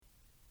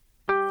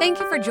Thank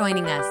you for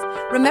joining us.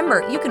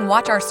 Remember, you can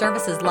watch our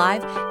services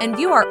live and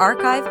view our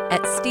archive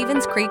at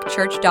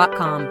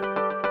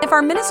StevensCreekChurch.com. If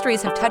our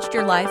ministries have touched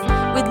your life,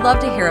 we'd love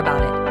to hear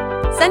about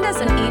it. Send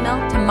us an email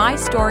to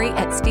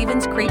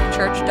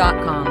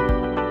mystory@StevensCreekChurch.com.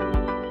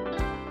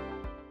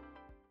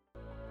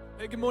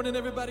 Hey, good morning,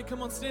 everybody.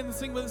 Come on, stand and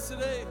sing with us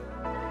today.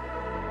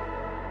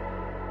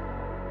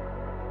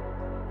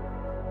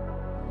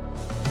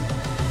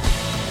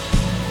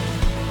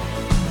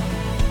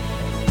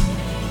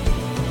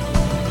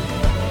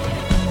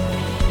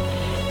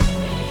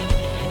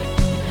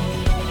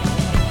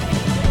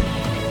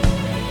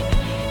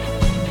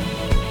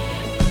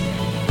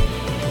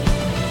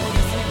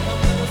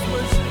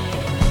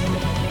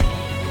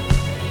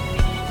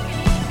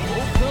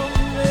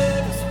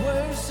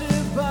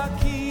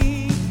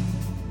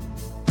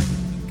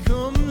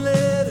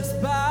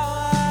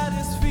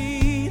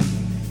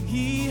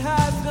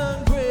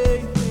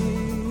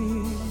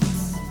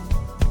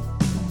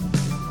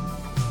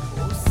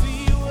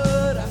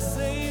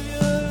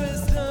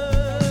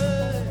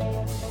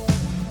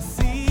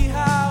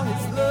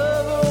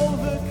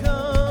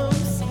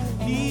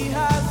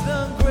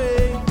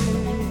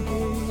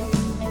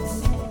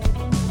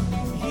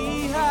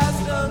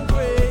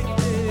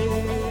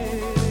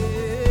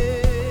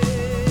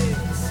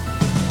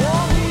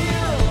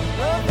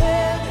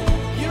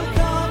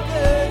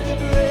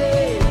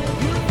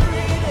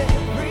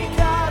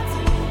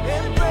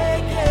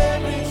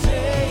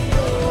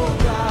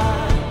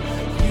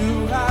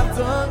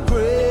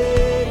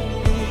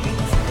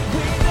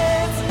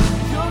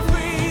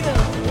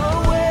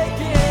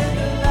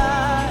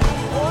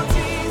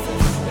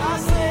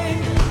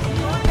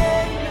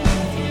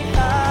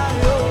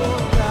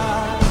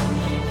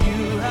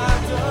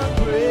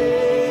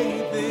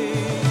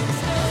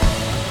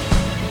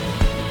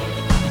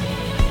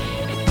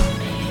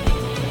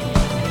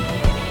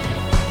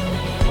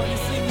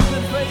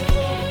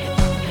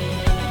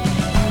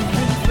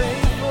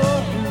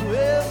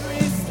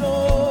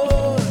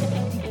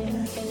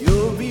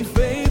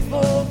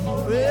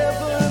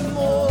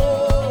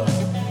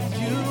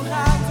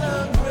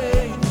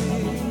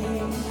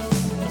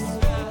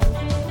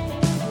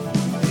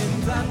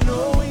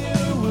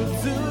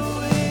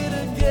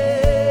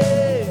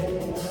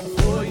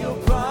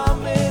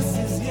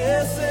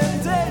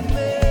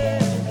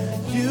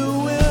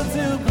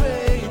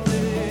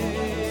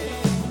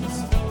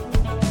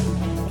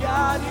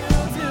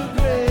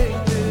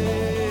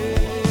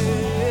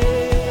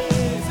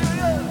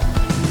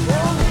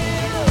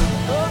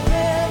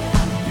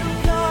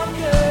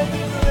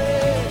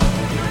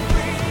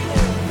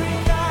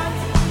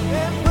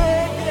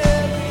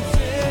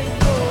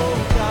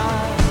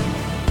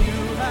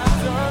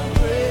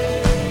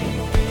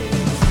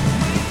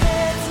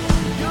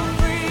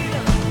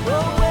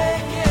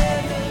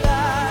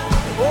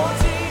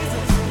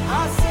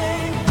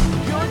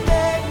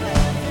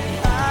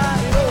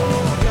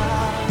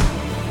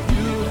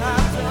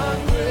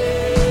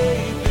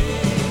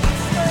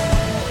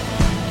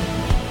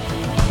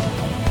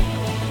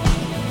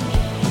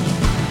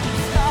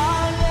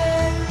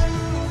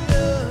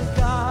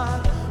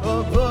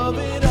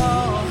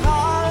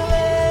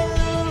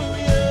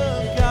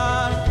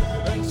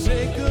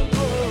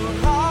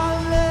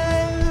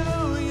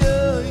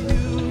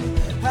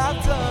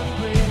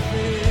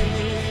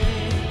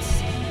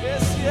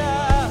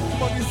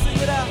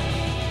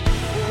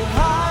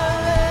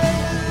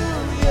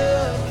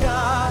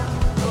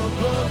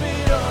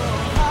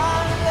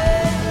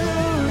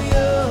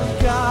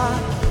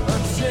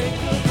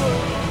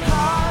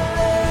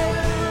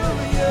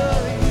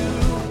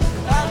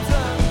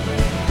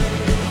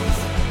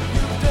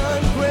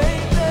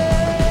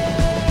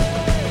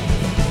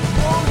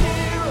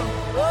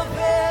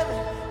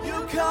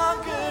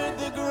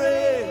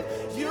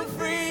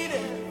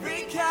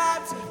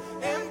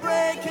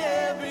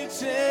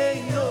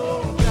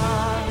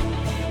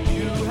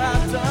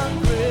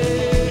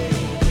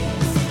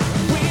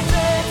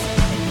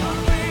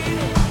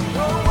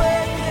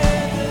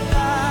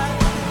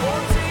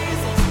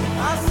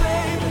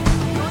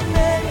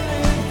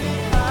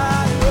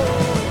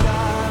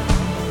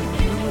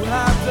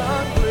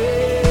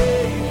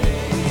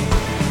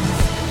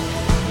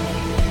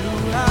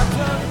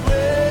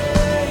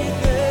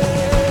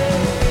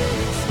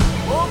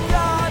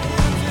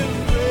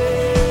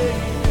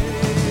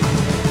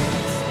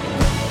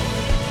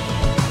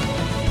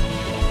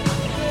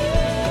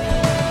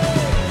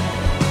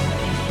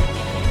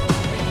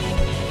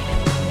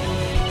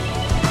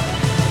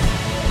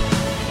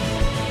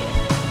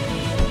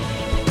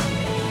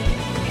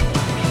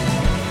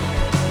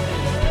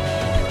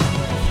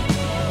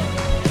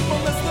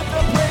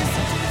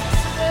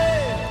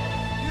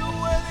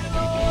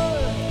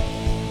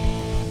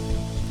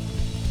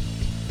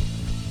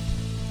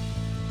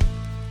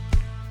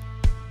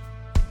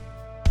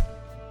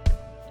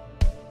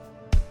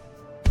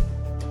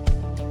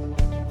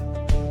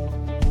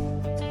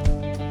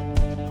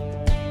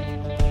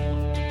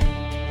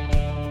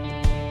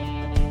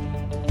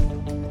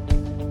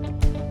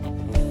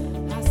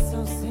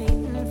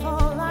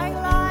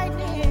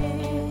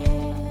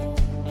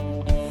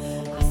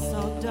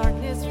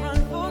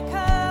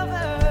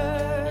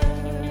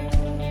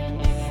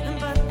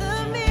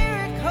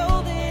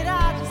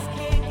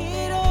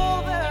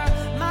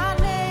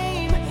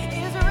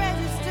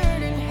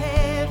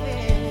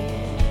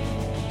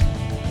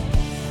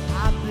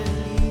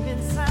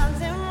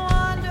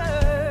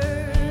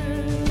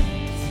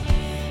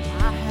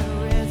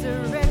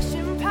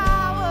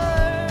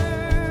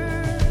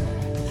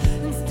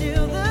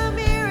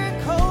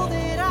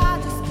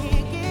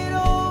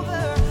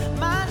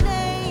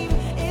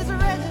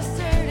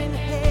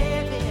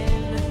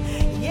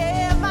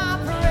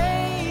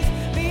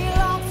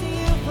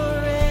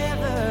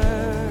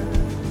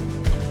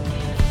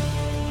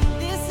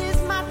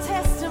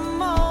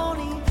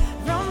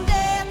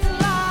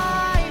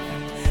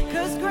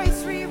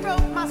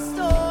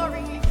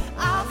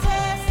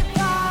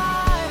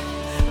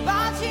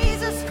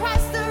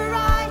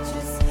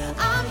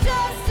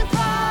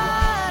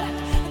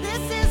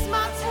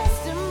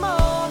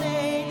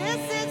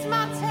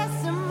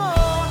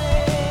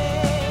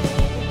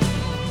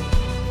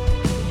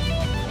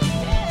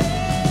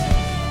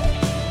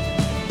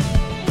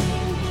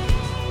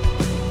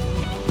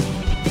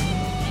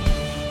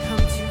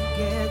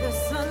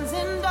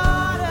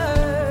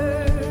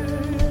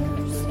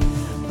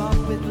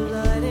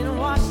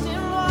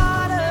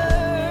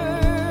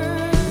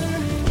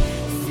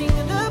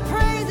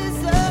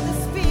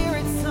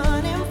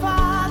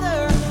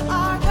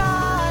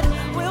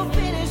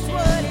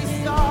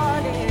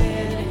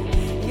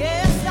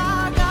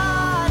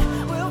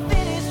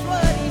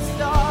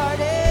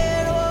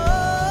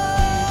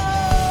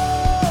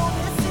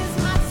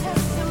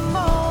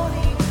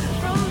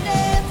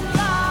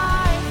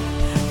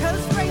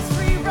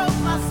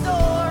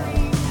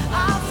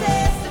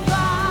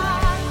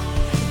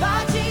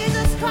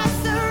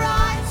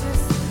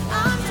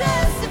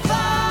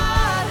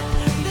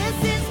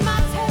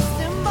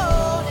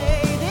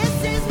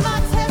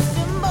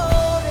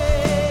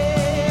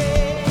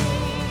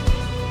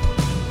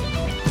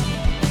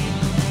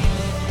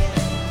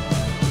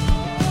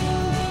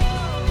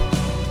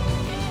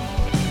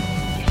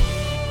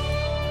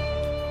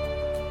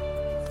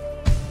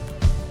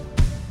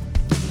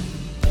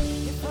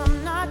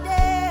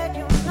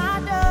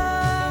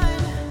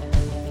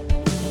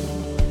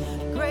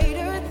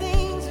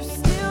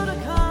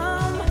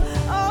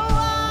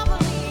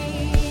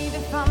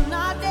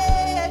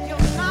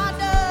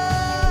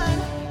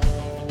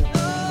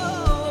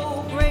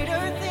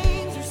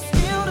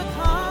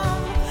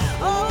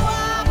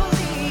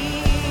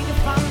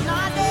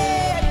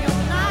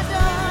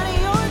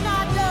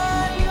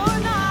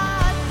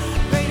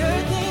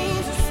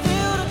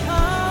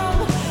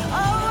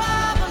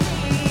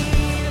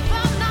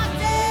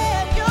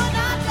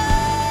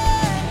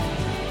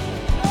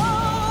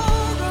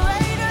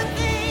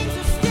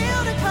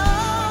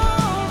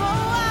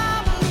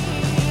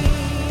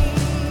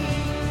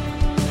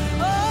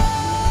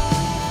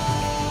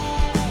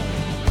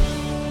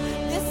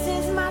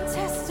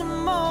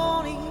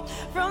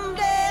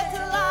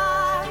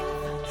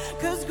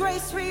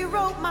 grace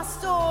rewrote my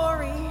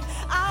story.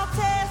 I'll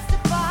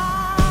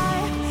testify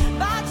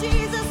by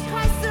Jesus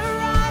Christ the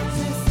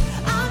righteous.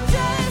 I'm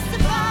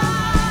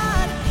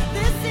justified.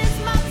 This is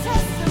my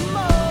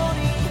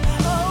testimony.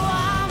 Oh,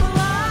 I'm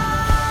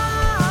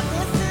alive.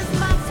 This is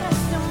my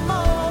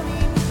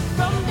testimony.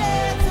 From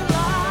death to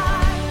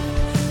life,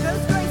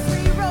 'cause grace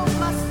rewrote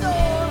my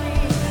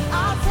story.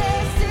 I'll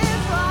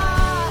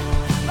testify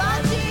by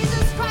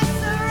Jesus Christ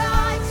the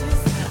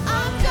righteous.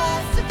 I'm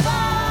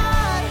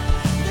justified.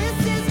 This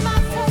is my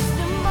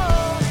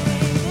testimony.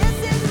 This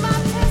is my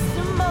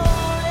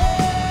testimony.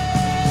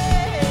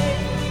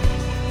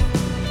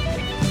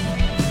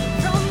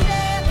 From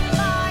death to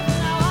life,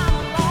 now I'm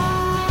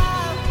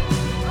alive.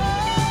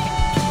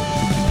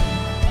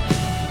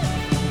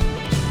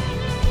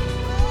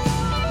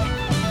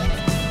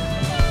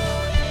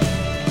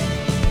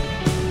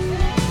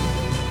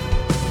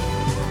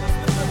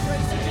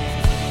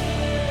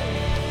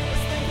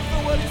 Thank you for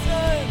what he's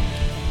done.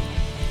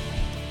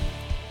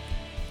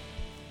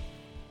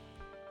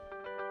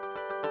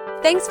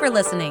 Thanks for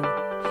listening.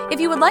 If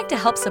you would like to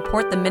help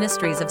support the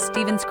ministries of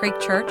Stevens Creek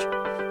Church,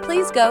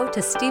 please go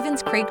to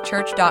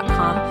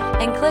StevensCreekChurch.com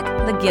and click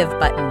the Give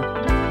button.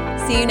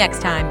 See you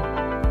next time.